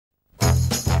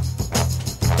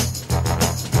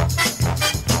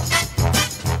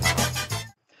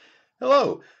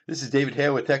Hello, this is David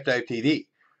Hale with TechDiveTV.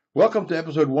 Welcome to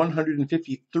episode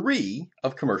 153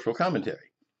 of Commercial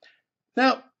Commentary.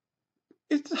 Now,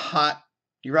 it's hot,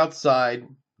 you're outside,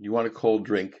 you want a cold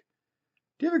drink.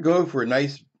 Do you ever go for a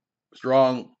nice,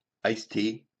 strong iced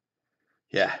tea?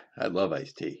 Yeah, I love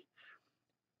iced tea.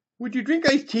 Would you drink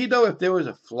iced tea, though, if there was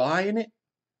a fly in it?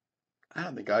 I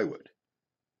don't think I would.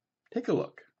 Take a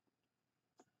look.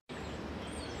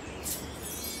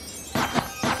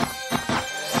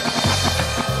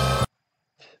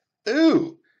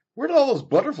 Ooh, where did all those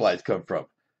butterflies come from?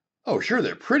 Oh, sure,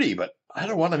 they're pretty, but I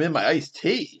don't want them in my iced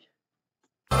tea.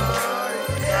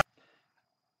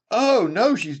 Oh,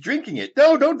 no, she's drinking it.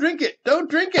 No, don't drink it. Don't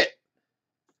drink it.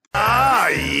 Ah,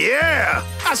 yeah.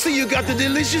 I see you got the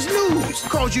delicious news.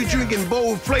 Cause you drinking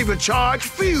bold flavor charged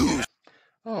Fuse.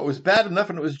 Oh, it was bad enough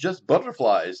and it was just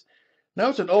butterflies. Now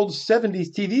it's an old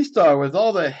 70s TV star with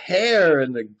all the hair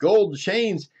and the gold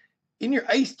chains in your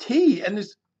iced tea, and there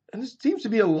seems to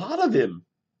be a lot of him.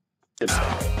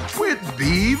 With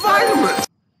B vitamins.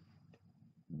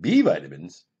 B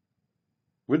vitamins?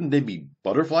 Wouldn't they be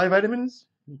butterfly vitamins?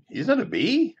 He's not a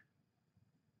bee.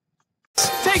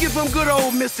 Take it from good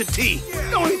old Mr. T.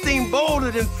 The only thing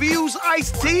bolder than Fuse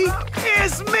iced tea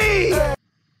is me.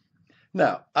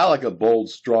 Now, I like a bold,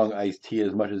 strong iced tea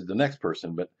as much as the next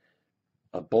person, but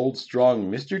a bold, strong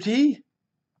Mr. T?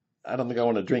 I don't think I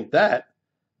want to drink that.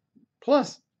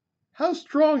 Plus, how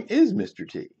strong is Mr.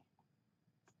 T?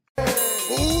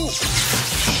 Ooh.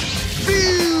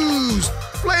 Fuse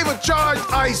flavor charged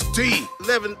iced tea.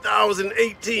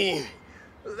 11,018.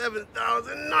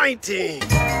 11,019.